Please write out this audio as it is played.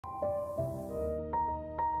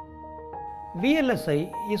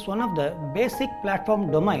VLSI is one of the basic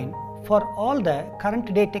platform domain for all the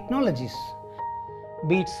current day technologies,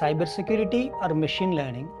 be it cybersecurity or machine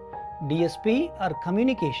learning, DSP or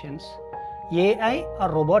communications, AI or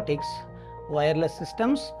robotics, wireless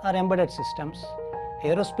systems or embedded systems,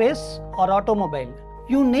 aerospace or automobile.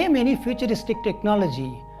 You name any futuristic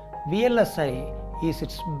technology, VLSI is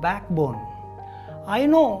its backbone. I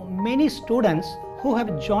know many students who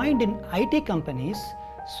have joined in IT companies,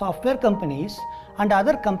 software companies and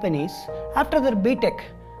other companies after their BTech,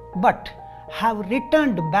 but have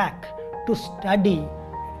returned back to study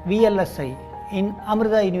VLSI in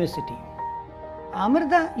Amrita University.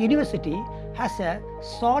 Amrita University has a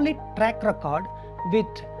solid track record with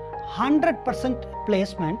 100%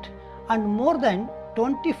 placement and more than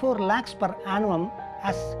 24 lakhs per annum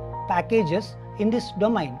as packages in this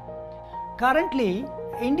domain. Currently,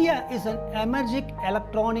 India is an emerging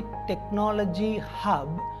electronic technology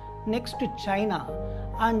hub next to China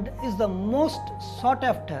and is the most sought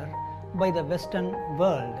after by the Western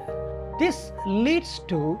world. This leads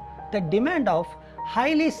to the demand of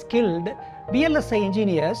highly skilled VLSI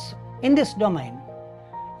engineers in this domain.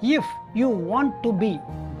 If you want to be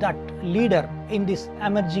that leader in this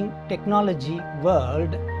emerging technology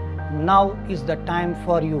world, now is the time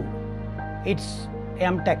for you. It's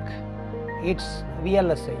m-tech, it's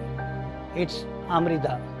VLSI, it's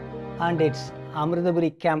Amrita, and it's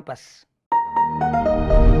Amritapuri campus.